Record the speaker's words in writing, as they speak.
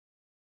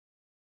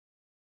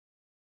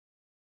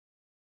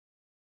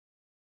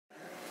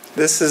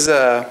This is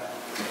the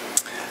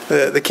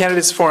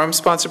Candidates Forum,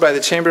 sponsored by the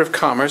Chamber of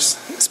Commerce.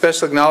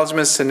 Special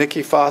acknowledgments to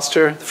Nikki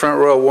Foster, the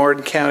Front Royal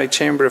Warden County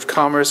Chamber of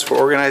Commerce, for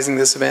organizing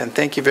this event.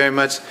 Thank you very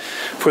much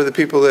for the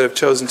people that have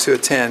chosen to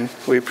attend.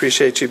 We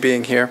appreciate you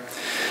being here.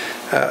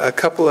 A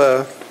couple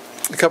of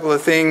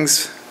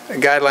things,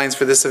 guidelines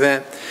for this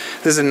event.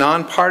 This is a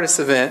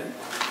nonpartisan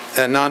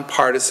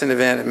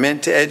event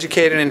meant to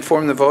educate and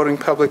inform the voting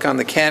public on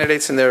the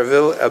candidates and their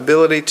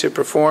ability to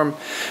perform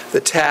the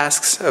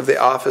tasks of the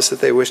office that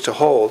they wish to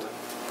hold.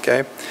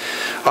 Okay.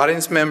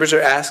 Audience members are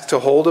asked to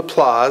hold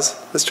applause.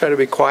 Let's try to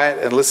be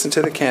quiet and listen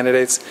to the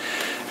candidates.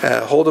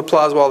 Hold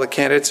applause while the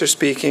candidates are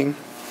speaking.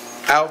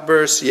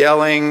 Outbursts,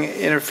 yelling,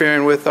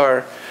 interfering with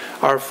our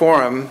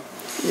forum,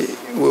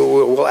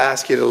 we'll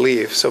ask you to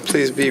leave. So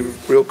please be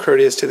real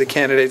courteous to the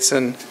candidates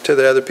and to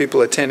the other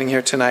people attending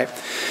here tonight.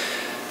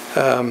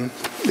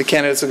 The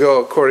candidates will go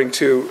according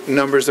to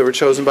numbers that were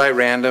chosen by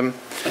random.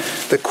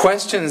 The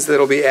questions that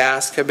will be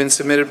asked have been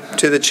submitted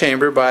to the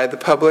Chamber by the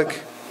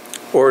public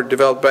or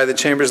developed by the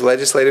Chamber's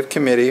Legislative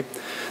Committee.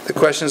 The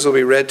questions will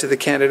be read to the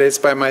candidates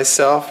by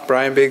myself,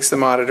 Brian Biggs, the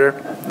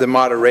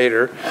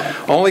moderator.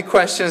 Only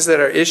questions that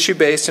are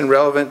issue-based and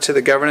relevant to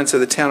the governance of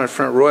the town of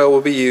Front Royal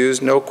will be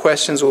used. No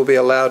questions will be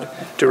allowed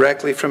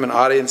directly from an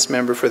audience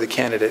member for the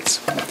candidates.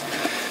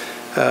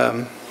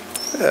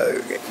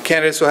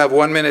 Candidates will have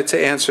 1 minute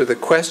to answer the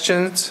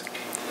questions.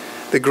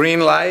 The green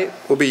light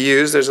will be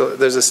used. There's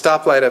a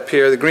stoplight up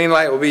here. The green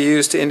light will be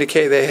used to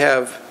indicate they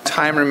have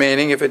time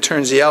remaining. If it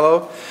turns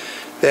yellow,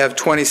 they have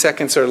 20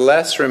 seconds or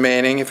less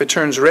remaining. If it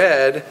turns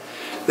red,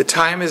 the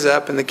time is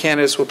up, and the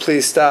candidates will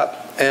please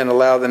stop and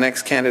allow the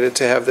next candidate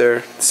to have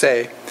their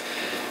say.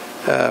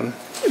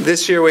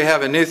 This year we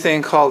have a new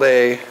thing called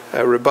a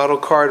rebuttal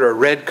card or a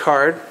red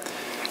card.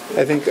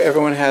 I think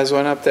everyone has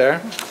one up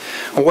there.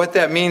 And what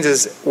that means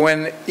is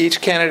when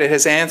each candidate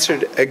has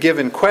answered a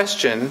given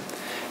question,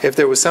 if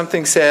there was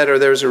something said or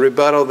there's a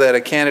rebuttal that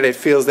a candidate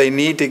feels they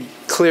need to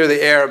clear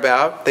the air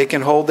about, they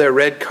can hold their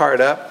red card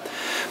up.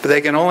 But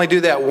they can only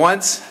do that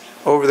once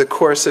over the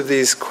course of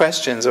these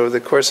questions, over the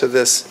course of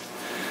this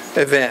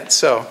event.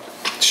 So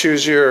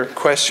choose your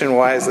question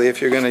wisely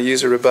if you're going to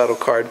use a rebuttal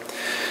card.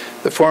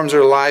 The forums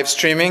are live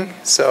streaming,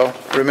 so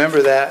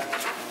remember that.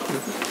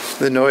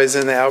 The noise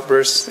and the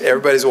outbursts,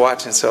 everybody's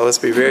watching, so let's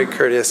be very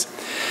courteous.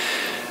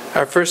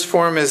 Our first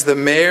forum is the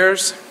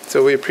mayors,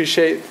 so we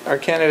appreciate our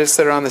candidates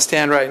that are on the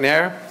stand right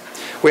now.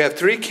 We have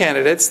 3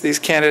 candidates. These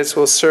candidates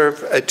will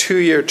serve a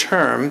 2-year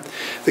term.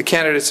 The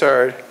candidates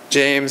are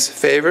James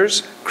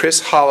Favors, Chris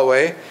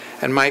Holloway,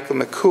 and Michael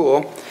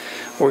McCool.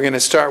 We're going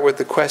to start with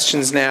the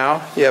questions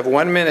now. You have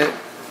 1 minute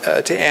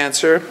to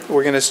answer.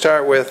 We're going to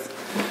start with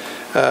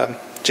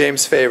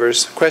James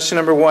Favors. Question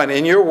number 1.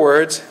 In your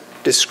words,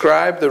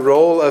 describe the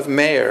role of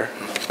mayor.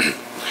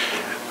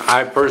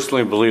 I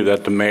personally believe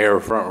that the mayor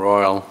of Front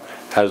Royal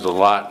has a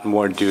lot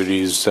more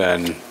duties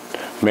than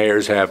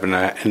mayors have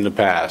in the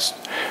past.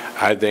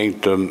 I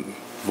think the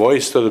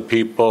voice of the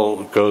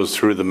people goes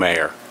through the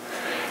mayor.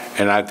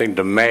 And I think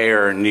the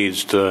mayor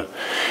needs to,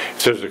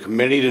 if there's a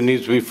committee that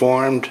needs to be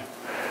formed,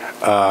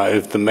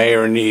 if the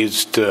mayor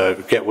needs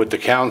to get with the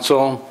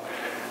council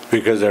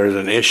because there's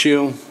an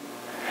issue,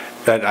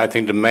 that I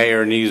think the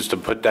mayor needs to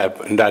put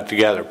that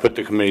together, put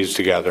the committees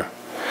together.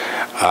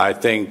 I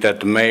think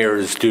that the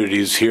mayor's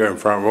duties here in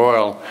Front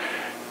Royal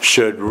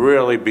should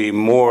really be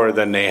more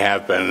than they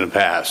have been in the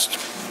past.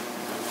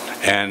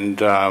 And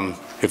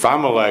if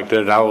I'm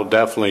elected, I will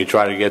definitely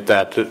try to get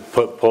that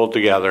pulled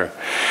together.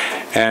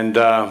 And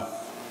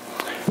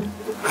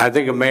I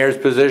think a mayor's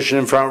position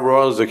in Front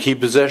Royal is a key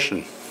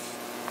position,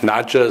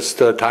 not just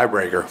a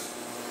tiebreaker.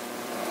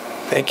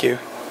 Thank you.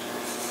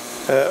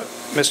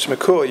 Mr.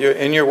 McCool,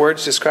 in your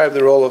words, describe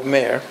the role of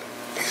mayor.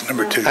 He's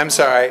number 2. I'm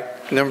sorry.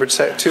 Number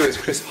 2 is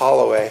Chris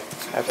Holloway.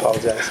 I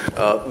apologize.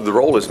 The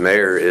role as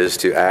mayor is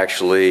to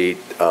actually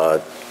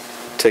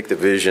take the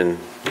vision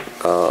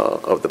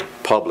of the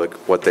public,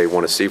 what they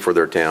want to see for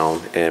their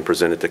town, and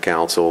present it to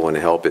council and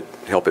help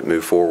it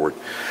move forward.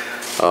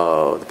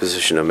 The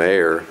position of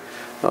mayor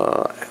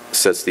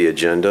sets the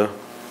agenda,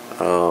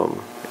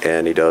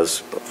 and he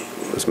does,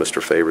 as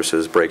Mr. Favors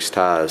says, breaks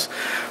ties,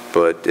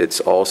 but it's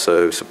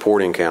also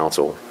supporting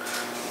council.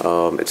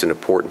 It's an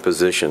important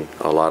position.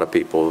 A lot of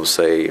people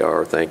say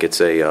or think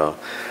it's a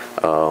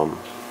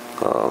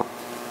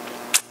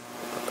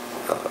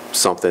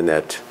something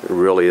that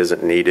really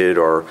isn't needed,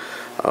 or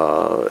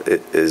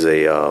it is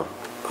a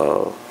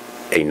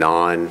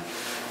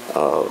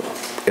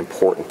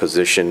non-important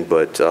position,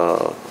 but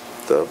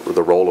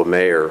the role of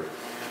mayor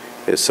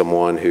is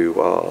someone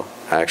who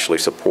actually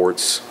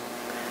supports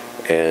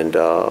and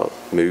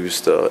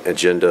moves the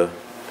agenda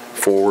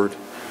forward,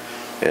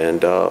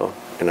 and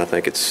I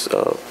think it's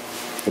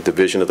the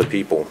vision of the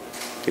people.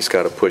 He's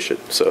got to push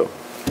it. So,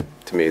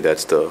 to me,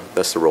 that's the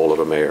role of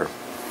a mayor.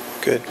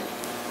 Good,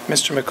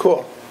 Mr.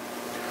 McCool.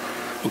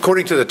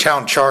 According to the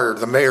town charter,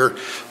 the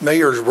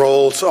mayor's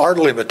roles are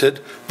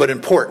limited but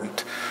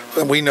important.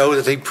 we know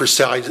that he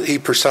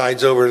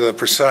presides over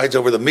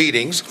the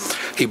meetings.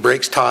 He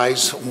breaks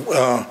ties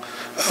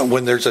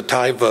when there's a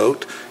tie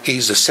vote.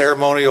 He's the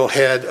ceremonial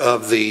head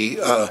of the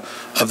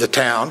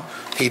town.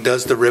 He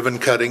does the ribbon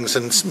cuttings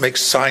and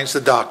signs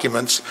the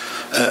documents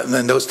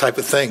and those type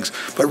of things.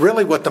 But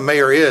really what the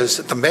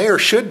mayor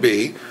should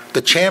be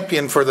the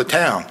champion for the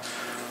town.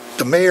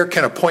 The mayor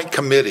can appoint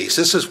committees.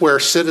 This is where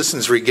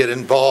citizens get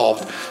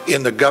involved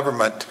in the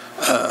government,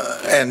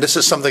 and this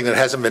is something that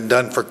hasn't been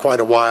done for quite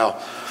a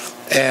while.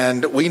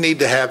 And we need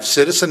to have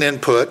citizen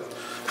input.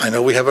 I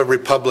know we have a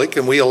republic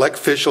and we elect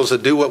officials to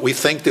do what we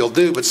think they'll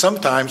do, but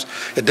sometimes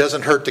it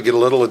doesn't hurt to get a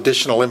little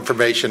additional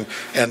information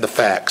and the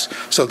facts.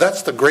 So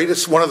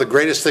that's one of the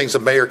greatest things a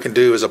mayor can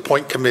do is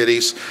appoint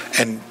committees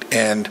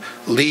and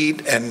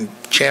lead and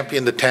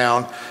champion the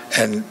town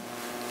and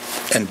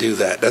do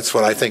that. That's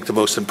what I think the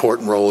most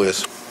important role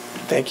is.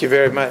 Thank you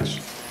very much.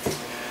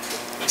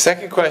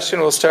 Second question,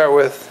 we'll start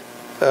with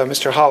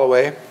Mr.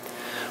 Holloway.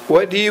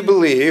 What do you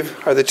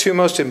believe are the two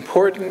most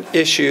important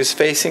issues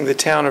facing the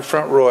town of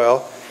Front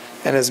Royal?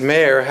 And as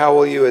mayor, how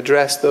will you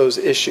address those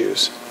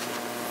issues?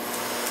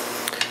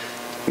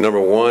 Number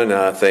one,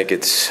 I think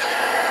it's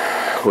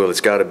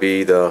got to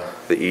be the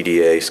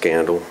EDA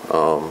scandal.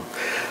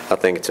 I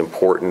think it's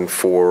important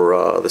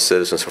for the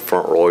citizens of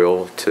Front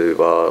Royal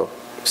to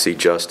see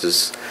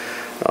justice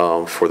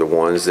for the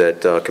ones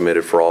that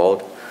committed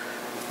fraud.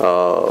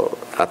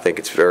 I think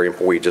it's very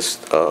important.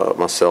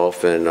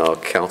 Myself and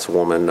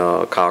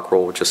Councilwoman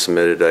Cockrell just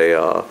submitted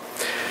a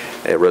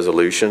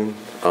resolution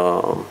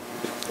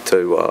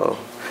to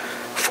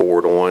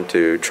forward on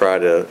to try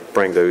to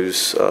bring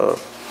those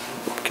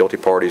guilty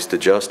parties to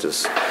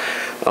justice.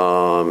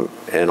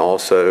 And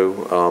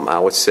also, I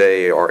would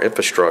say our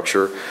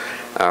infrastructure,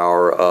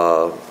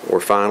 we're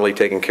finally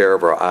taking care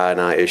of our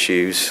I&I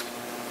issues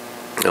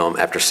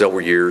after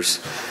several years.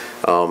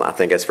 I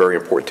think that's very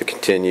important to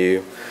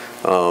continue.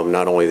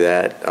 Not only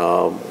that,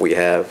 we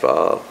have,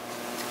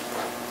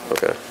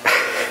 okay.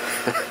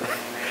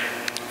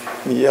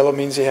 Yellow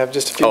means you have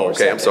just a few more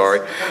seconds. I'm sorry.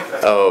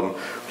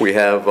 We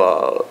have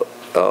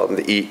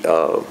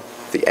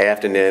the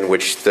Afton Inn,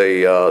 which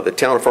the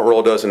town of Front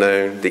Royal doesn't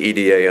own, the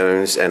EDA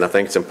owns, and I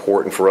think it's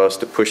important for us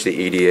to push the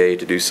EDA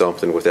to do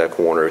something with that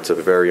corner. It's a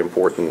very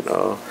important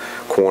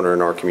corner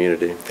in our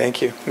community.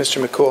 Thank you.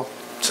 Mr. McCool.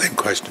 Same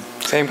question.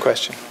 Same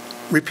question.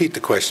 Repeat the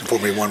question for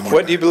me one more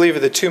What do you believe are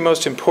the two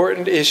most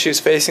important issues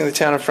facing the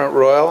town of Front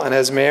Royal? And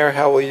as mayor,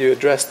 how will you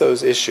address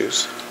those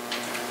issues?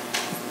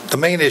 The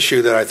main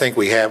issue that I think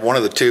we have, one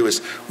of the two,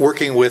 is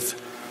working with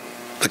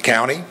the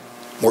county,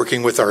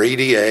 working with our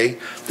EDA.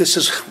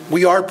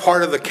 We are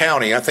part of the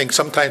county. I think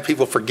sometimes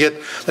people forget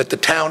that the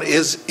town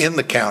is in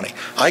the county.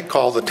 I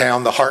call the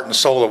town the heart and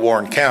soul of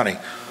Warren County.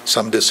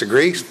 Some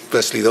disagree,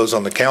 especially those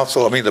on the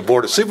council, the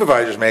Board of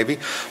Supervisors maybe,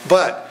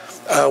 but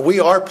we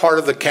are part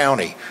of the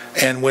county.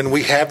 And when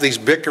we have these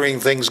bickering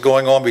things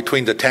going on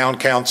between the town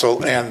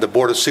council and the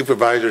Board of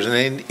Supervisors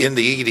and in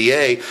the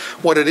EDA,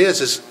 what it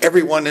is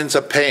everyone ends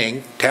up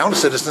paying, town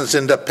citizens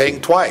end up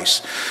paying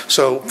twice.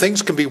 So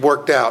things can be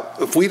worked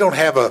out. If we don't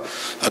have a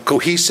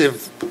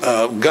cohesive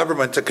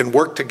government that can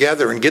work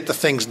together and get the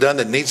things done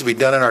that needs to be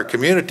done in our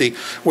community,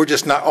 we're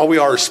just not, all we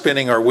are is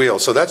spinning our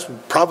wheels. So that's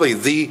probably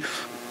the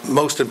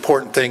most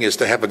important thing, is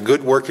to have a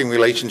good working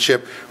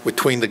relationship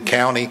between the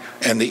county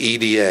and the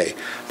EDA.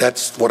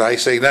 That's what I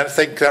say. And I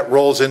think that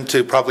rolls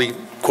into probably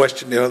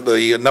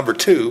the number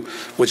two,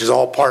 which is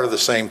all part of the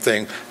same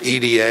thing,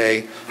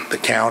 EDA, the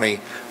county.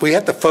 We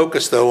have to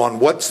focus, though, on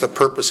what's the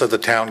purpose of the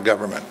town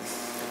government.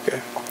 Okay.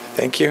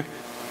 Thank you.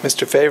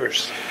 Mr.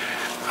 Favors.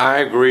 I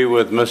agree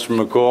with Mr.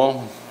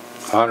 McCool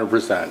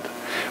 100%.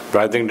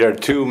 But I think there are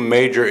two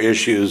major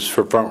issues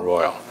for Front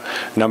Royal.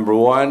 Number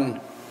one,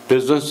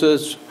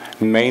 businesses,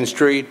 Main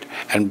Street,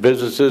 and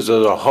businesses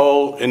as a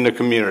whole in the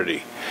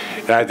community.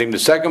 And I think the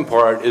second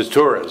part is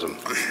tourism.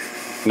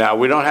 Now,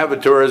 we don't have a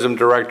tourism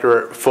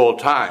director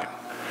full-time.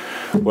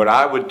 What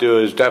I would do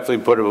is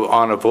definitely put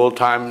on a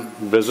full-time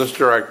business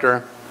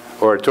director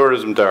or a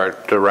tourism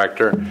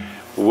director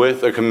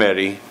with a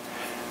committee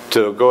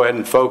to go ahead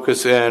and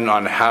focus in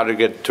on how to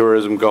get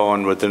tourism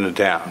going within the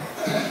town.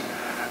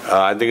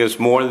 I think it's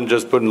more than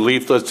just putting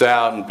leaflets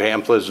out and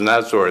pamphlets and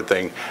that sort of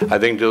thing. I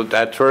think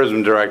that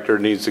tourism director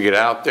needs to get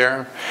out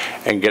there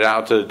and get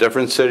out to the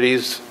different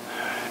cities.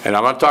 And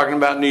I'm not talking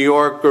about New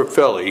York or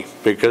Philly,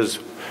 because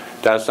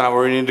that's not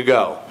where we need to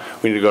go.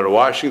 We need to go to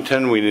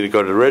Washington, we need to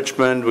go to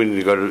Richmond, we need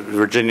to go to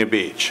Virginia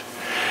Beach.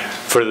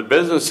 For the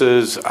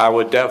businesses, I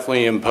would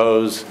definitely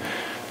impose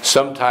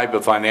some type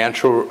of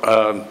financial,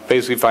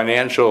 basically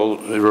financial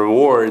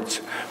rewards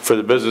for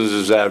the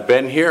businesses that have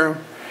been here,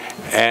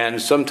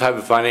 and some type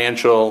of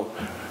financial,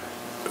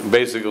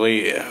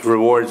 basically,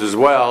 rewards as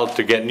well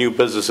to get new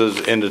businesses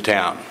into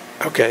town.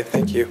 Okay,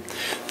 thank you.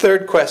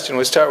 Third question,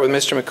 we start with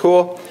Mr.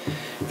 McCool.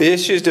 The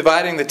issues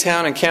dividing the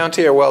town and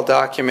county are well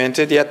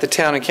documented, yet the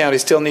town and county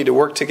still need to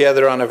work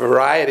together on a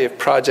variety of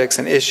projects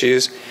and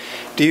issues.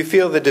 Do you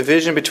feel the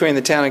division between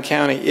the town and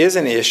county is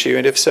an issue,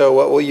 and if so,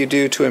 what will you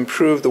do to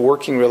improve the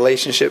working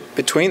relationship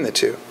between the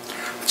two?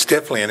 It's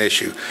definitely an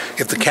issue.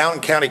 If the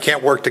county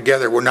can't work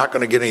together, we're not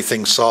going to get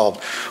anything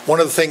solved. One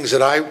of the things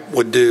that I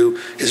would do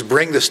is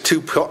bring this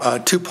two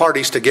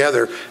parties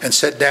together and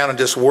sit down and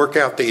just work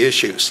out the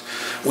issues.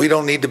 We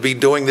don't need to be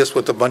doing this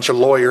with a bunch of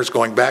lawyers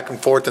going back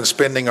and forth and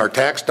spending our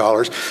tax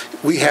dollars.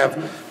 We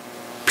have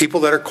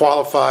people that are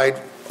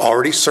qualified,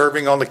 already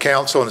serving on the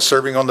council and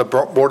serving on the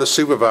board of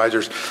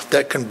supervisors,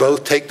 that can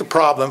both take the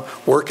problem,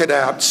 work it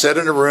out, sit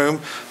in a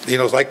room,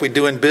 like we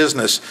do in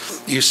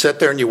business. You sit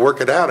there and you work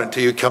it out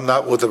until you come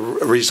out with a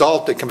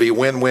result that can be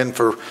win-win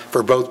for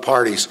both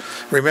parties.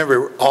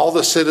 Remember, all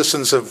the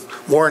citizens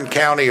of Warren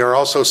County are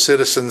also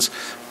citizens,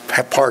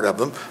 part of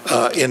them,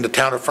 in the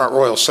town of Front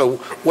Royal. So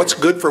what's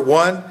good for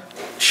one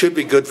should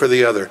be good for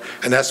the other,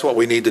 and that's what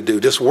we need to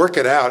do. Just work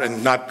it out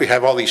and not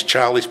have all these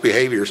childish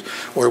behaviors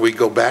where we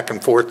go back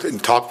and forth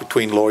and talk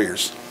between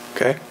lawyers.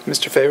 Okay,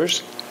 Mr.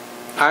 Favors?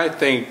 I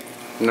think,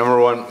 number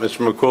one,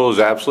 Mr. McCool is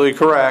absolutely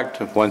correct,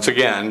 once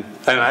again,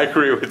 and I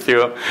agree with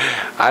you.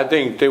 I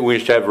think that we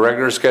should have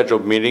regular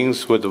scheduled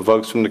meetings with the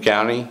folks from the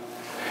county,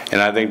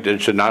 and I think that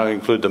it should not only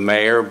include the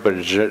mayor, but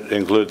it should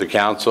include the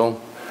council,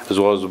 as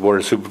well as the board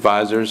of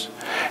supervisors,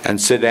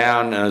 and sit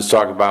down and let's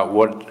talk about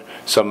what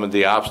some of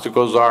the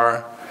obstacles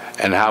are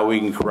and how we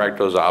can correct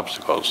those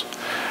obstacles.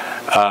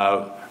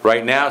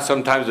 Right now,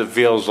 sometimes it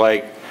feels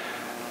like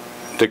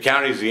the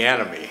county's the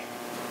enemy,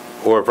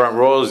 or Front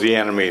Royal is the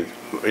enemy,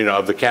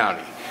 of the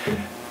county.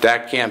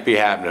 That can't be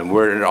happening.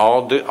 We're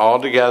all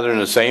together in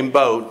the same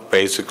boat,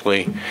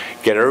 basically.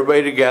 Get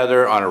everybody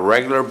together on a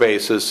regular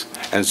basis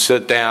and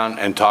sit down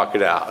and talk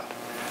it out.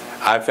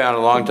 I found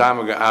a long time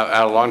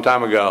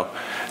ago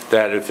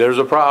that if there's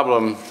a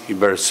problem, you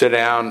better sit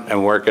down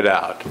and work it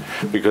out.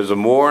 Because the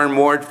more and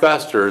more it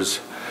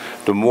festers,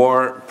 the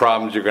more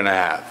problems you're going to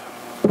have.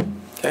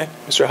 Okay,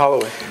 Mr.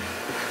 Holloway.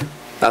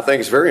 I think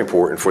it's very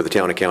important for the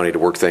town and county to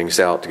work things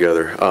out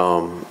together.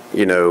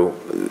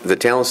 The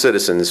town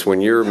citizens, when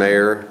you're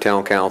mayor,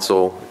 town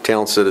council,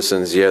 town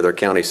citizens, yeah, they're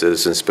county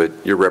citizens, but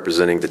you're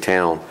representing the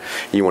town.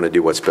 You want to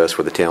do what's best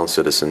for the town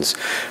citizens.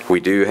 We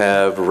do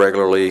have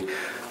regularly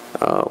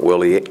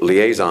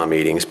liaison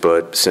meetings,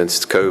 but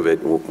since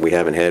COVID, we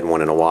haven't had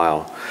one in a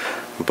while.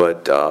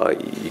 But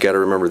you got to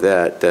remember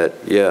that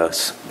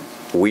yes,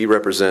 we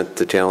represent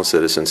the town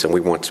citizens and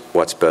we want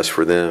what's best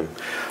for them.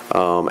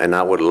 And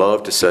I would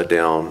love to sit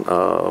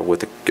down with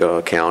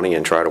the county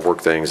and try to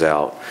work things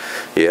out.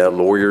 Yeah,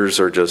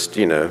 lawyers are just,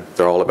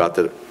 they're all about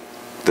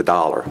the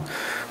dollar.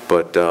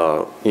 But,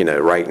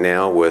 right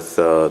now with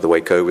the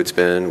way COVID's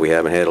been, we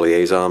haven't had a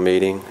liaison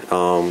meeting.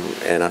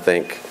 And I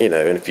think, in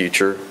the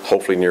future,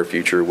 hopefully near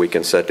future, we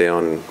can sit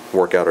down and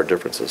work out our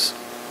differences.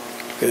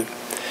 Good.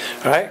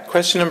 All right,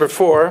 question number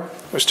 4.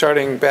 We're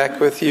starting back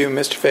with you,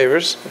 Mr.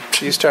 Favors.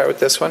 You start with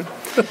this one.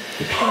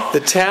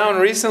 The town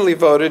recently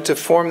voted to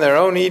form their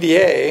own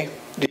EDA.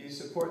 Do you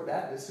support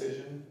that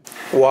decision?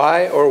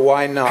 Why or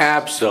why not?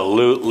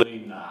 Absolutely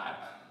not.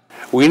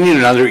 We need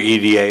another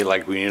EDA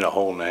like we need a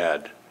hole in the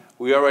head.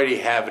 We already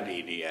have an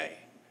EDA.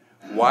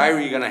 Why are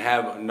you going to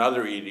have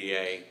another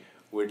EDA,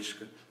 which,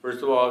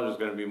 first of all, there's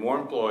going to be more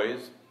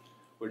employees,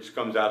 which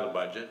comes out of the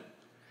budget.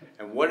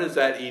 And what is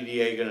that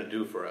EDA going to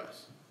do for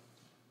us?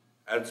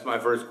 That's my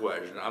first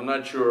question. I'm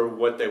not sure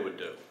what they would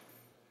do.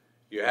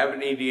 You have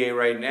an EDA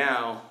right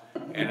now,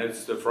 and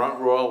it's the Front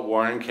Royal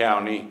Warren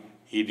County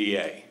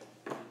EDA.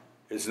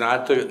 It's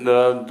not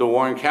the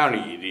Warren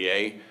County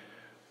EDA.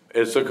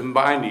 It's a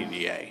combined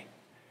EDA.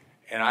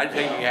 And I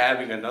think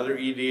having another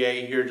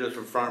EDA here just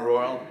for Front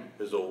Royal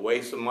is a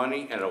waste of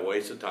money and a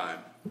waste of time.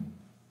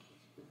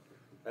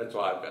 That's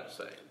all I've got to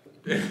say.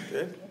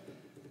 Good.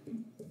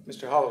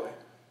 Mr. Holloway.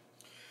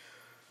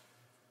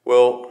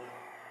 Well,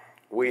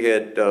 we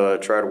had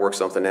tried to work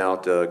something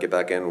out to get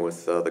back in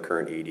with the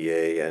current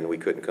EDA, and we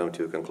couldn't come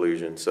to a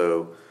conclusion.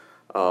 So,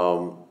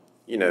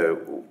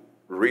 the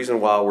reason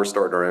why we're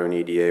starting our own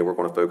EDA, we're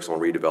going to focus on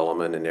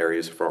redevelopment in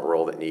areas of Front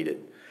Royal that need it.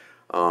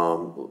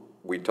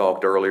 We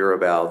talked earlier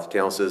about the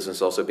town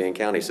citizens also being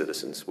county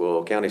citizens.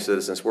 Well, county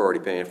citizens, we're already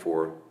paying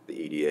for the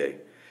EDA.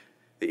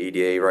 The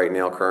EDA right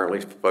now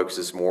currently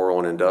focuses more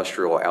on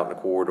industrial out in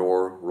the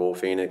corridor, rural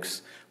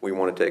Phoenix. We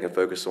want to take and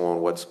focus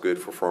on what's good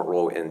for Front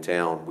Royal in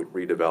town with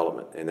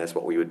redevelopment, and that's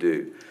what we would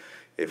do.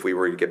 If we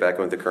were to get back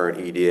with the current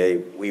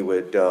EDA, we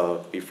would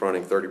be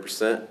fronting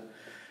 30%,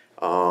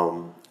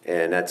 and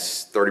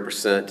that's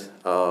 30%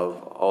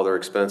 of all their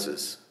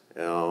expenses.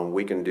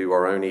 We can do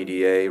our own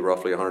EDA,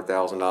 roughly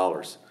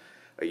 $100,000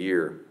 a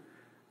year.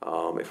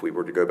 If we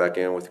were to go back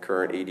in with the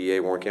current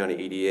EDA, Warren County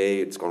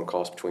EDA, it's going to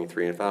cost between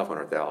 $300,000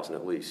 and $500,000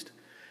 at least.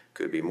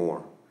 Could be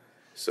more.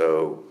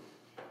 So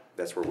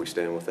that's where we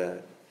stand with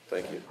that.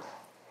 Thank you.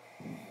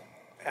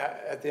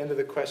 At the end of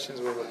the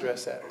questions, we'll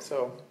address that.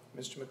 So,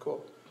 Mr.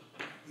 McCool.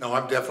 No,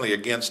 I'm definitely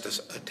against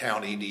a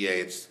town EDA.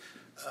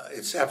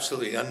 It's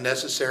absolutely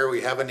unnecessary.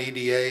 We have an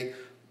EDA.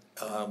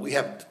 We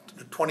have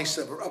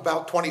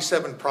about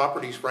 27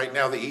 properties right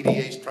now the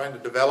EDA is trying to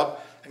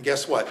develop. And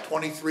guess what?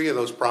 23 of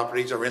those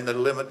properties are in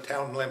the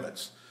town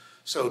limits.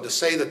 So to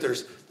say that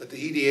the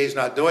EDA is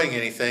not doing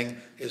anything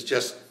is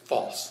just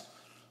false.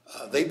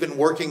 They've been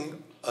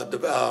working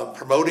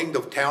promoting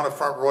the town of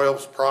Front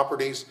Royal's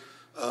properties,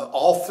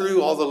 all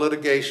through all the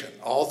litigation,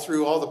 all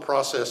through all the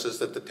processes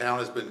that the town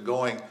has been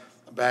going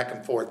back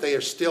and forth. They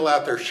are still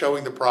out there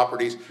showing the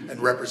properties and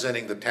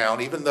representing the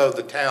town, even though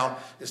the town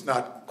is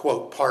not,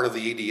 quote, part of the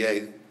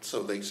EDA,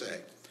 so they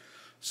say.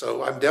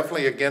 So I'm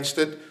definitely against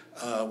it.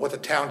 What the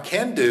town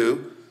can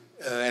do,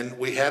 and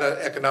we had an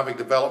economic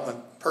development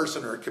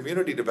person or a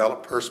community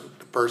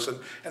development person,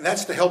 and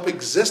that's to help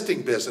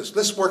existing business.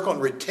 Let's work on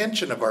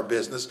retention of our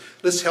business.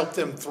 Let's help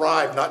them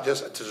thrive, not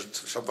just to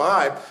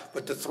survive,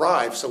 but to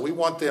thrive. So we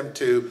want them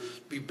to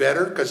be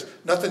better, because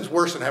nothing's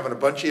worse than having a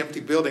bunch of empty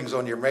buildings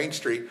on your main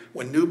street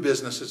when new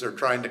businesses are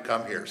trying to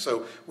come here.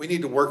 So we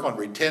need to work on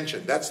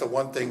retention. That's the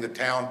one thing the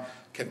town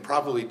can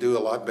probably do a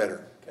lot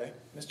better. Okay.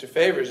 Mr.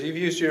 Favors, you've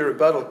used your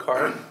rebuttal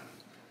card.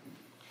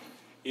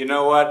 You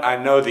know what?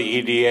 I know the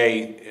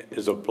EDA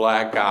is a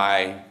black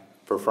eye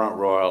for Front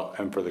Royal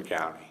and for the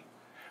county.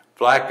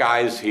 Black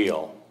eyes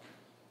heal.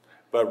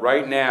 But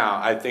right now,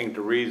 I think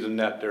the reason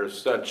that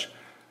there's such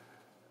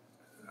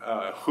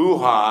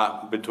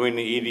hoo-ha between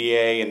the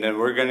EDA and then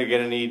we're going to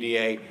get an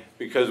EDA,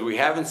 because we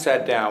haven't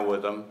sat down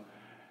with them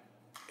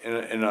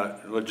in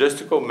a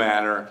logistical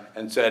manner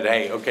and said,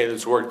 hey, okay,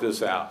 let's work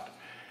this out.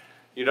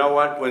 You know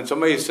what? When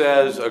somebody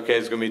says, okay,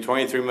 it's going to be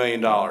 $23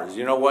 million,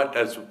 you know what?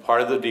 That's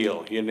part of the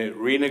deal. You need to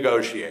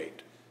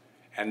renegotiate.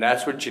 And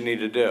that's what you need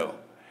to do.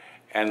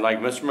 And like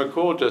Mr.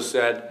 McCool just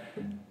said,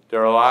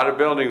 there are a lot of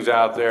buildings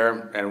out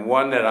there, and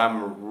one that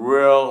I'm a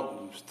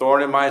real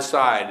thorn in my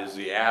side is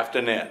the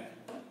Afton Inn.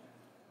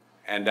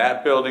 And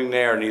that building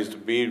there needs to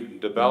be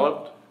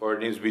developed or it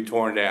needs to be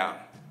torn down.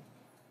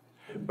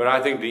 But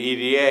I think the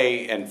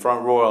EDA and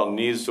Front Royal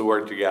needs to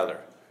work together.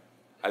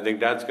 I think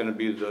that's going to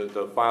be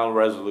the final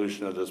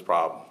resolution of this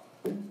problem.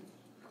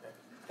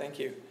 Thank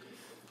you.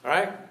 All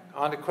right,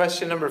 on to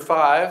question number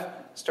 5,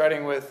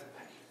 starting with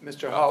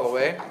Mr.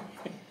 Holloway.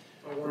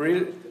 He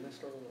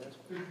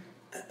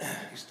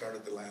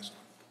started the last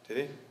one. Did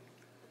he?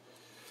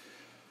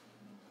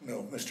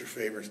 No, Mr.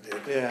 Favors did.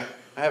 Yeah,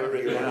 I have it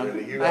written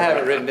down. I have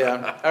it written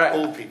down. All right.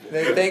 Old people.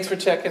 Thanks for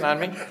checking on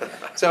me.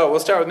 So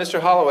we'll start with Mr.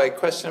 Holloway.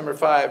 Question number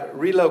 5.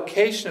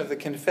 Relocation of the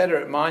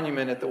Confederate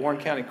monument at the Warren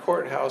County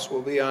Courthouse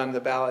will be on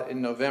the ballot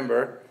in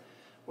November.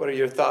 What are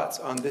your thoughts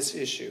on this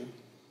issue?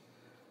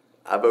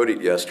 I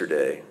voted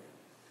yesterday,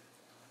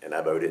 and I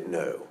voted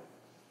no.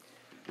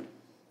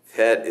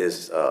 That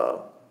is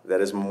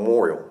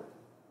memorial,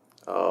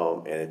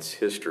 and it's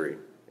history,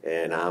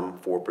 and I'm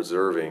for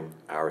preserving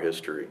our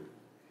history.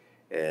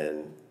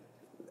 And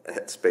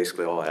that's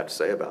basically all I have to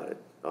say about it.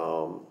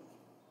 No,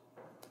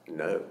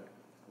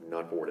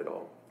 not for it at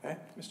all. Okay,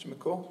 Mr.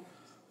 McCool?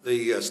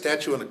 The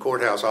statue in the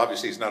courthouse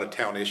obviously is not a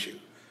town issue,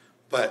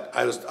 but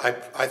I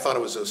thought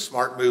it was a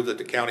smart move that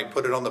the county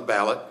put it on the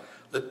ballot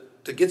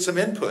to get some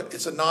input.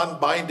 It's a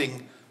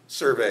non-binding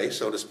survey,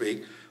 so to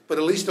speak, but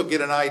at least they'll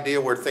get an idea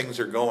where things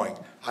are going.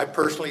 I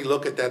personally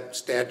look at that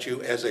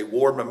statue as a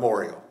war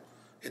memorial.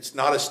 It's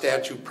not a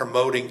statue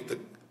promoting the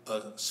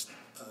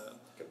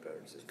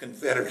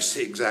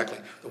Confederacy, exactly.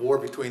 The war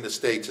between the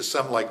states, as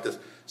some like to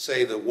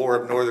say, the war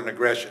of northern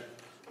aggression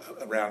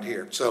around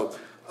here. So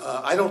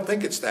I don't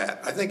think it's that.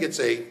 I think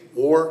it's a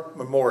war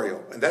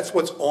memorial, and that's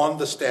what's on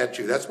the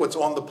statue. That's what's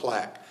on the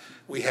plaque.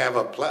 We have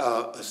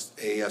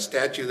a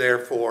statue there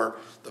for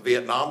the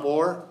Vietnam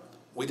War.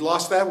 We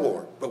lost that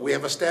war, but we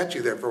have a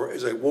statue there for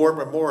as a war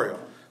memorial.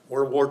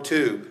 World War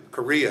II,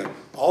 Korea,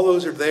 all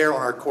those are there on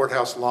our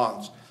courthouse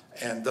lawns,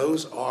 and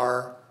those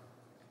are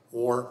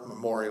war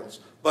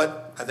memorials.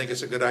 But I think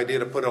it's a good idea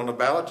to put it on the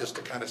ballot just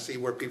to kind of see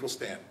where people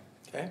stand.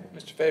 Okay,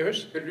 Mr.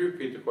 Favors? Could you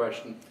repeat the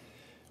question?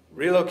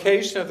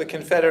 Relocation of the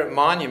Confederate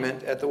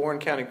monument at the Warren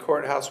County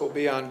Courthouse will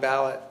be on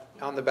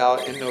the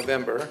ballot in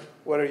November.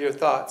 What are your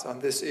thoughts on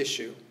this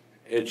issue?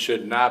 It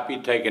should not be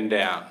taken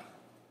down.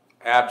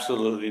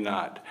 Absolutely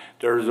not.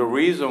 There's a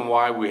reason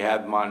why we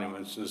have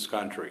monuments in this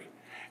country.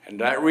 And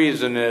that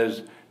reason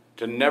is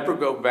to never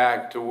go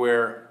back to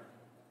where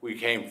we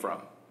came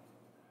from.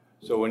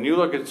 So when you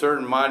look at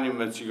certain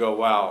monuments, you go,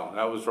 wow,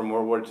 that was from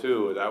World War II,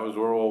 or that was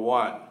World War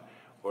I,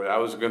 or that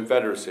was the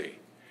Confederacy.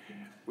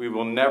 We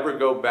will never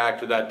go back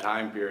to that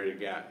time period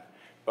again.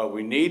 But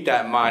we need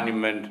that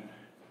monument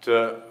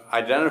to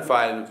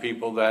identify the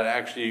people that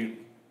actually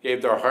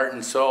gave their heart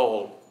and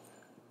soul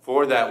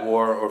for that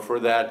war or for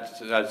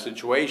that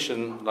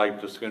situation, like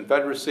the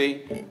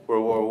Confederacy,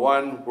 World War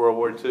I, World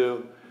War II,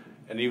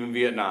 and even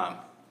Vietnam.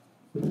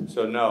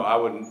 So no,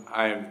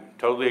 I am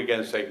totally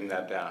against taking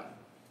that down.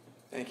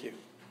 Thank you.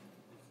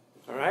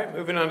 All right,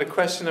 moving on to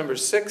question number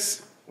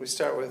 6. We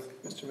start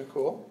with Mr.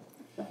 McCool.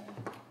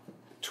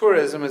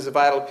 Tourism is a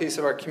vital piece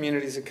of our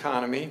community's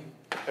economy.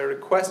 A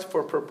request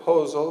for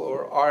proposal,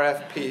 or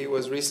RFP,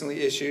 was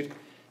recently issued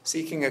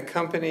seeking a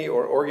company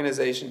or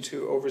organization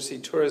to oversee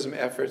tourism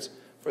efforts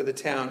for the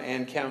town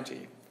and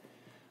county.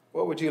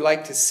 What would you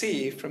like to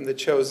see from the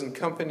chosen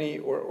company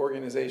or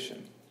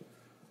organization?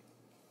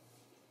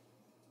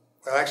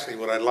 Well, actually,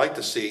 what I'd like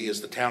to see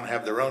is the town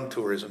have their own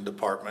tourism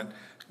department,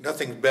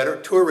 Nothing better.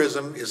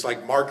 Tourism is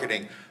like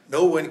marketing.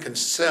 No one can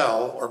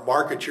sell or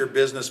market your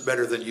business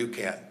better than you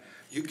can.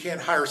 You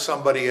can't hire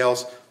somebody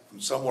else from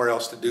somewhere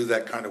else to do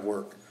that kind of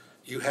work.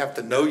 You have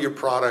to know your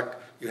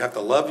product, you have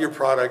to love your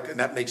product, and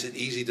that makes it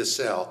easy to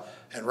sell.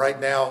 And right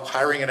now,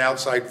 hiring an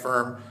outside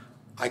firm,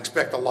 I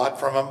expect a lot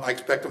from them. I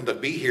expect them to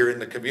be here in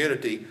the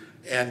community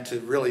and to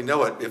really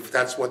know it if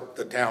that's what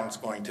the town's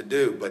going to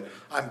do. But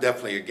I'm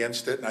definitely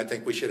against it, and I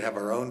think we should have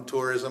our own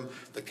tourism.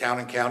 The town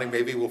and county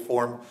maybe will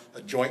form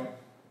a joint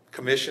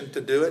commission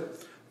to do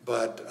it,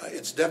 but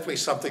it's definitely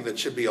something that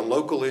should be a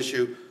local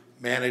issue,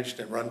 managed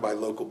and run by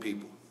local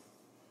people.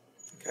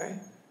 Okay.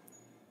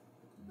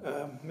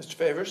 Mr.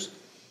 Favors?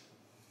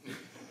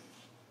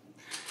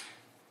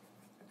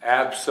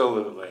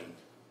 Absolutely.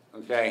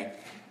 Okay.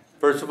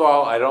 First of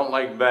all, I don't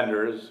like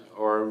vendors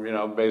or, you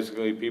know,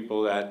 basically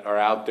people that are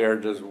out there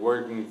just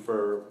working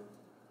for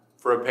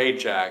a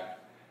paycheck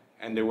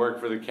and they work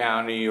for the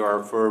county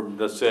or for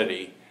the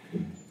city.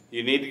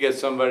 You need to get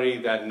somebody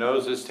that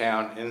knows this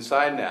town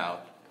inside and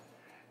out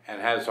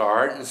and has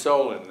heart and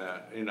soul in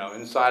that, you know,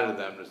 inside of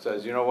them that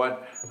says, you know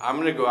what, I'm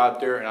going to go out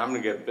there and I'm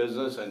going to get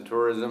business and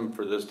tourism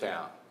for this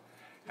town.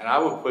 And I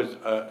would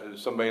put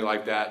somebody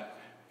like that,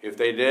 if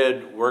they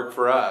did work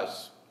for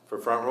us, for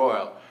Front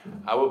Royal,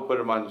 I would put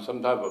them on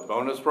some type of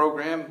bonus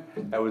program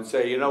that would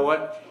say, you know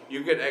what,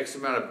 you get X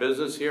amount of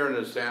business here in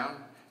this town,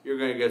 you're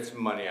going to get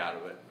some money out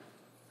of it.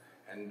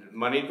 And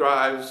money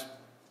drives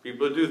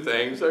people to do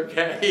things,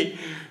 okay?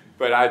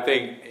 But I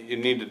think you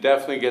need to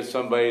definitely get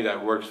somebody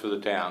that works for the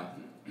town.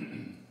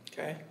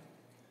 Okay.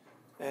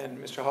 And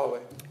Mr.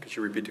 Holloway? Could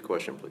you repeat the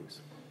question,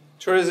 please?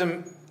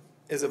 Tourism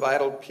is a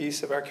vital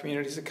piece of our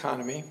community's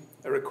economy.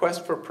 A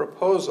request for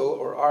proposal,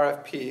 or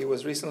RFP,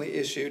 was recently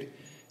issued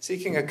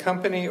seeking a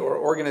company or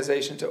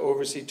organization to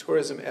oversee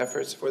tourism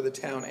efforts for the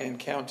town and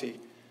county.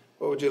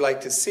 What would you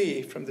like to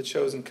see from the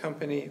chosen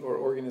company or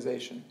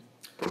organization?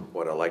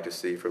 What I'd like to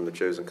see from the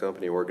chosen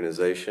company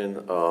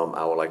organization,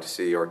 I would like to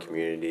see our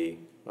community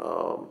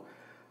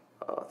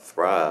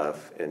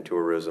thrive in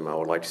tourism. I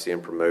would like to see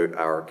them promote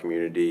our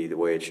community the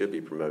way it should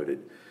be promoted.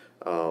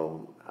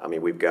 I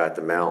mean, we've got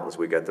the mountains,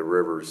 we've got the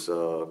rivers,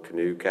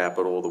 canoe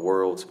capital of the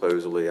world,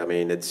 supposedly. I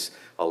mean, it's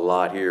a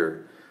lot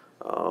here,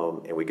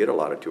 and we get a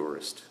lot of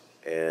tourists.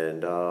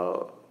 And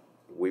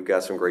we've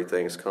got some great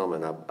things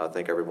coming. I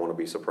think everyone will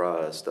be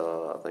surprised.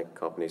 I think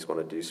companies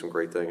want to do some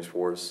great things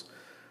for us.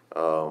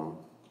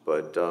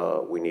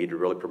 But we need to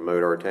really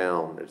promote our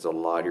town. There's a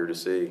lot here to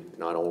see,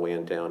 not only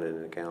in town and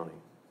in the county.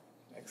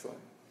 Excellent.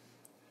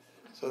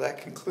 So that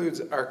concludes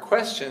our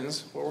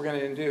questions. What we're going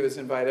to do is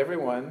invite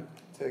everyone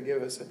to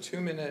give us a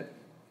 2-minute,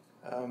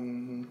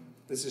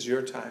 this is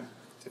your time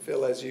to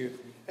fill as you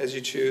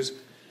choose.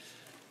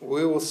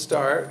 We will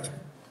start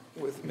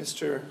with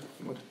Mr.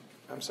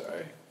 I'm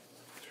sorry.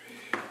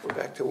 We're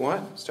back to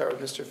 1. Start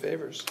with Mr.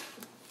 Favors.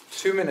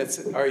 2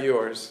 minutes are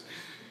yours.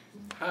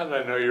 How did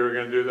I know you were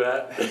going to do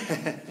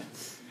that?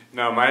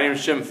 No, my name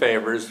is Jim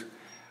Favors.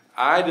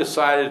 I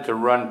decided to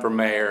run for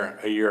mayor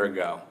a year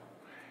ago.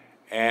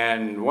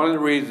 And one of the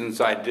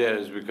reasons I did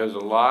is because a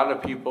lot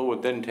of people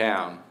within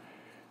town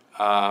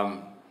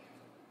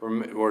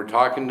were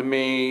talking to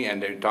me,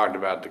 and they talked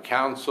about the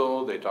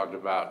council, they talked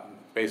about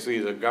basically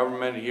the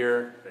government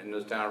here in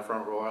this town of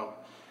Front Royal.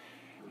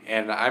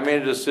 And I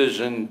made a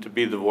decision to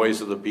be the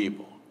voice of the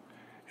people.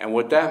 And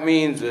what that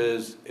means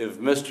is, if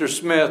Mr.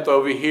 Smith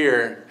over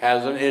here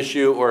has an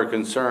issue or a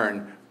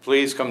concern,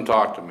 please come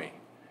talk to me.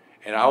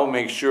 And I will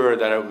make sure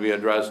that it will be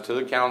addressed to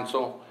the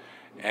council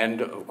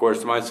and, of course,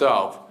 to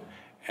myself,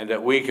 and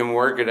that we can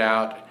work it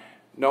out,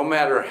 no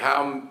matter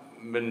how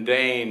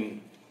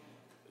mundane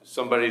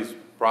somebody's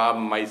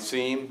problem might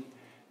seem.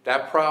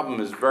 That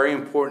problem is very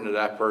important to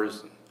that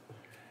person.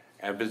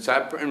 And if it's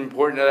that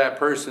important to that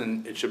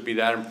person, it should be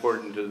that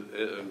important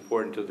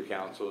to the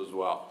council as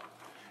well.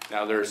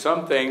 Now, there are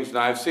some things, and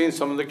I've seen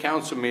some of the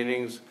council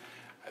meetings,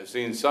 I've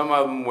seen some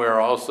of them where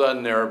all of a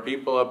sudden there are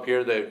people up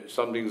here that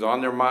something's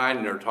on their mind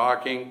and they're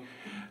talking.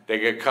 They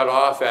get cut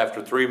off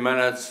after 3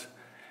 minutes.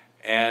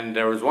 And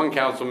there was one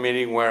council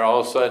meeting where all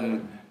of a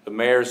sudden the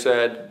mayor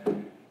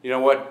said, you know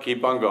what,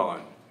 keep on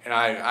going. And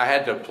I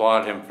had to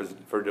applaud him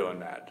for doing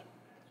that,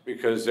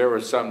 because there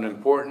was something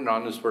important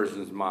on this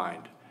person's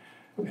mind.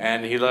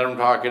 And he let him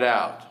talk it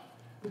out.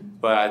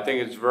 But I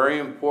think it's very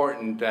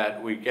important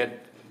that we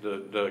get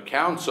the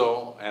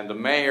council and the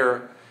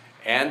mayor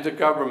and the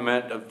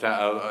government of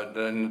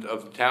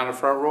the town of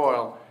Front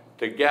Royal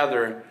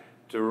together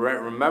to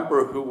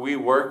remember who we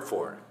work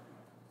for.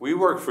 We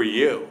work for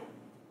you,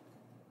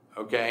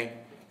 okay?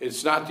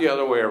 It's not the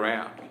other way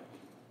around.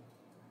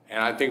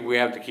 And I think we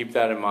have to keep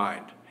that in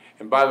mind.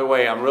 And by the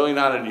way, I'm really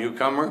not a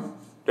newcomer.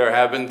 There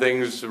have been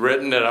things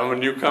written that I'm a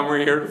newcomer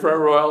here to Front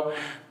Royal,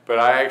 but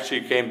I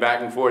actually came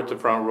back and forth to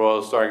Front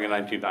Royal starting in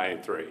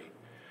 1993.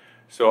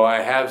 So I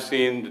have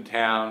seen the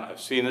town,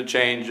 I've seen the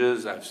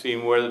changes, I've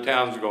seen where the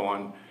town's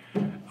going.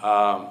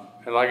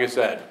 And like I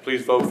said,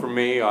 please vote for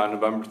me on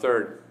November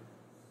 3rd.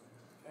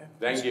 Okay.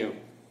 Thank you.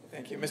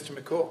 Thank you. Mr.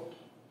 McCool,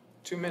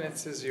 2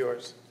 minutes is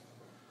yours.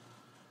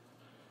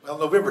 Well,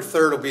 November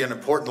 3rd will be an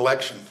important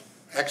election.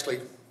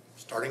 Actually,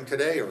 starting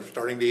today or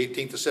starting the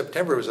 18th of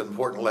September is an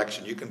important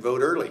election. You can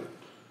vote early.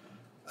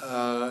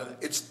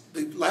 It's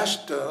the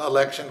last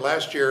election,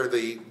 last year,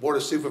 the Board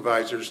of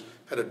Supervisors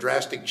had a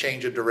drastic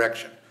change of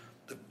direction.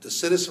 The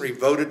citizenry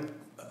voted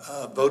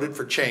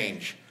for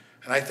change.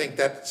 And I think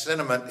that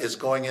sentiment is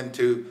going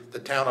into the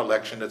town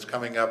election that's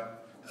coming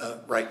up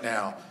right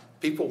now.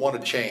 People want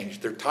to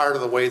change. They're tired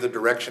of the way the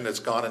direction has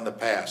gone in the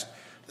past.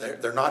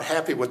 They're not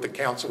happy with the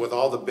council, with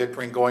all the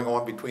bickering going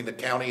on between the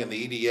county and the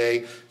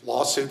EDA,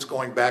 lawsuits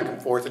going back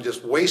and forth and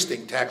just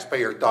wasting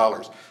taxpayer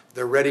dollars.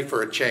 They're ready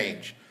for a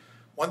change.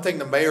 One thing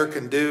the mayor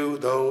can do,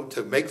 though,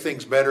 to make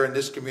things better in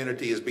this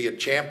community is be a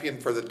champion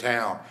for the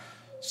town.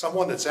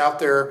 Someone that's out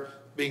there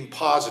being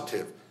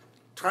positive,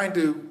 trying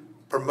to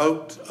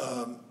promote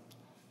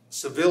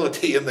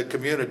civility in the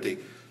community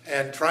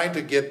and trying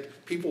to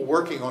get people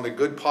working on a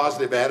good,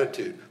 positive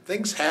attitude.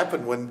 Things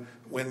happen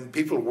when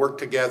people work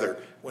together.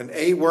 When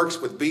A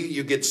works with B,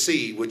 you get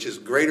C, which is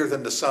greater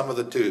than the sum of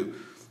the two.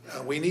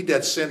 We need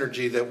that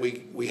synergy that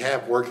we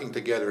have working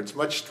together. It's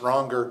much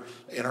stronger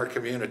in our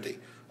community.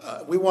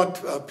 We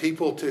want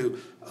people to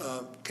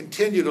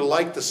continue to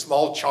like the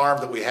small charm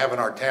that we have in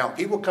our town.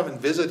 People come and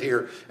visit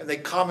here, and they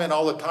comment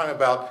all the time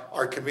about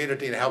our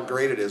community and how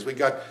great it is.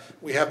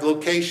 We have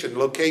location.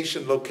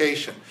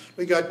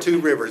 We got 2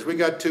 rivers. We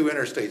got 2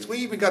 interstates. We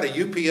even got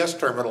a UPS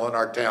terminal in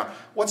our town.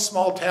 What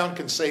small town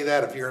can say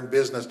that? If you're in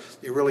business,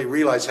 you really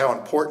realize how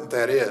important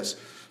that is.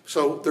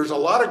 So there's a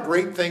lot of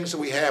great things that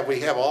we have. We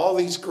have all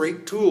these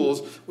great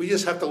tools. We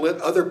just have to let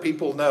other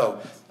people know.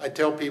 I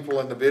tell people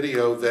in the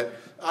video that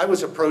I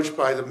was approached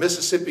by the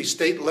Mississippi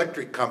State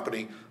Electric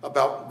Company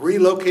about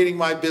relocating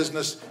my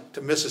business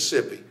to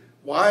Mississippi.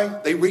 Why?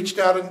 They reached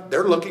out and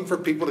they're looking for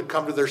people to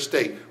come to their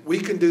state. We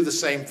can do the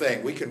same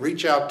thing. We can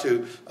reach out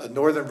to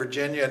Northern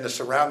Virginia and the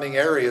surrounding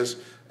areas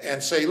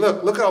and say,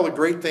 look at all the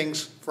great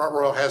things Front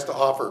Royal has to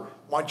offer.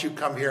 Why don't you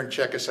come here and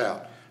check us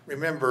out?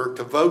 Remember,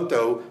 to vote,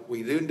 though,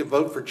 we need to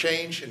vote for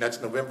change, and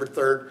that's November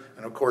 3rd,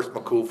 and of course,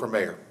 McCool for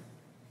mayor.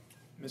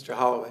 Mr.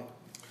 Holloway.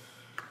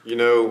 You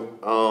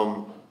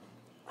know,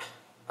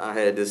 I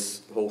had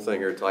this whole thing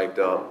here typed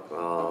up.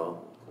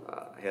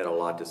 I had a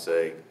lot to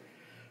say,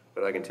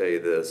 but I can tell you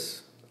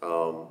this.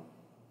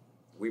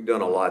 We've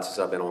done a lot since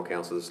I've been on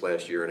council this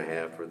last year and a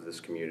half for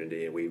this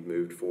community, and we've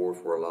moved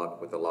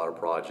forward with a lot of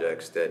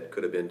projects that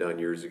could have been done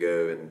years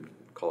ago and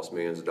cost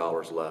millions of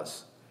dollars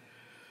less.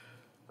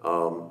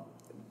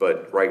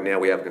 But right now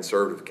we have a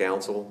conservative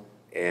council,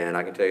 and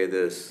I can tell you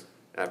this,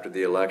 after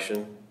the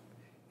election,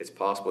 it's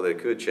possible that it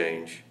could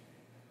change,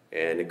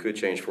 and it could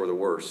change for the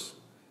worse.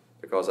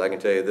 Because I can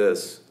tell you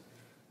this,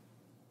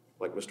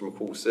 like Mr.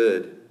 McCool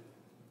said,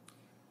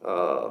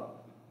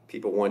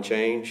 people want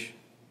change.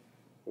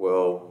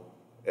 Well,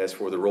 as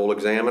for the Roll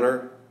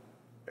Examiner,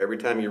 every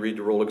time you read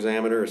the Roll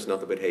Examiner, it's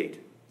nothing but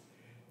hate.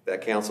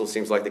 That council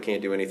seems like they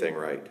can't do anything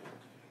right.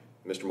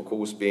 Mr.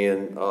 McCool's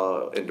being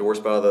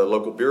endorsed by the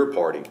local beer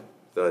party,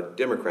 the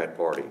Democrat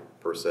Party,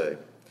 per se.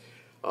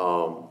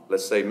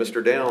 Let's say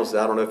Mr. Downs,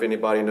 I don't know if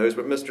anybody knows,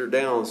 but Mr.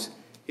 Downs,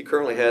 he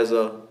currently has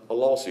a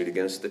lawsuit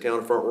against the town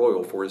of Front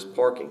Royal for his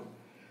parking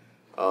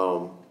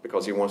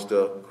because he wants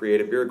to create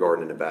a beer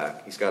garden in the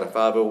back. He's got a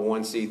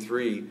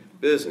 501c3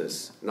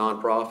 business,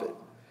 nonprofit.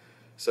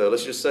 So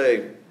let's just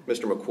say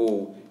Mr.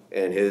 McCool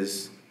and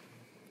his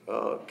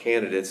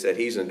candidates that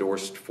he's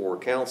endorsed for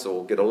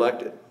council get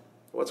elected.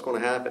 What's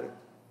going to happen?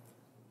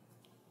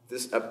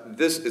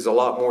 This is a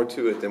lot more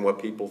to it than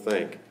what people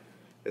think.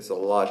 It's a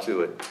lot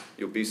to it.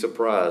 You'll be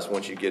surprised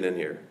once you get in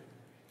here.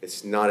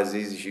 It's not as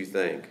easy as you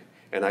think.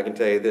 And I can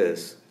tell you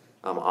this,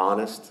 I'm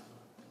honest,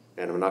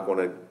 and I'm not going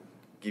to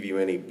give you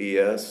any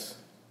BS.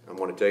 I'm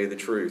going to tell you the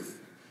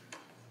truth.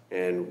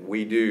 And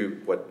we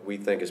do what we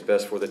think is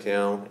best for the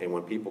town, and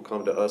when people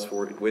come to us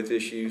with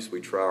issues,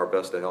 we try our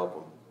best to help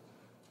them.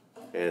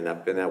 And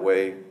I've been that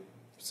way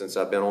since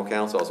I've been on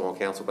council. I was on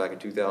council back in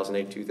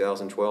 2008,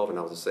 2012, and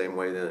I was the same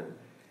way then.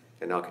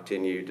 And I'll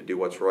continue to do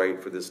what's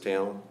right for this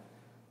town.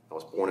 I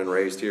was born and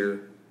raised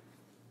here,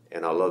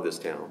 and I love this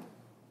town.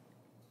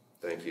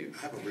 Thank you.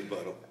 I have a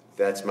rebuttal.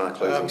 That's my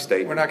closing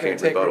statement. We're not going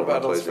to take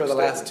rebuttals for the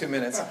last 2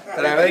 minutes.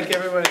 But I think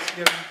everybody's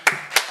given.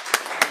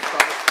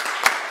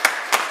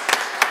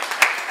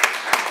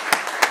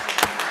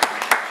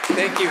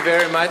 Thank you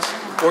very much.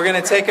 We're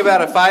going to take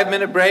about a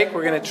 5-minute break.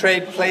 We're going to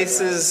trade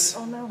places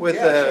with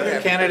the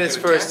candidates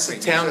for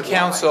town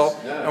council,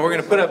 and we're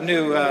going to put up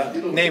new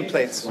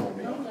nameplates.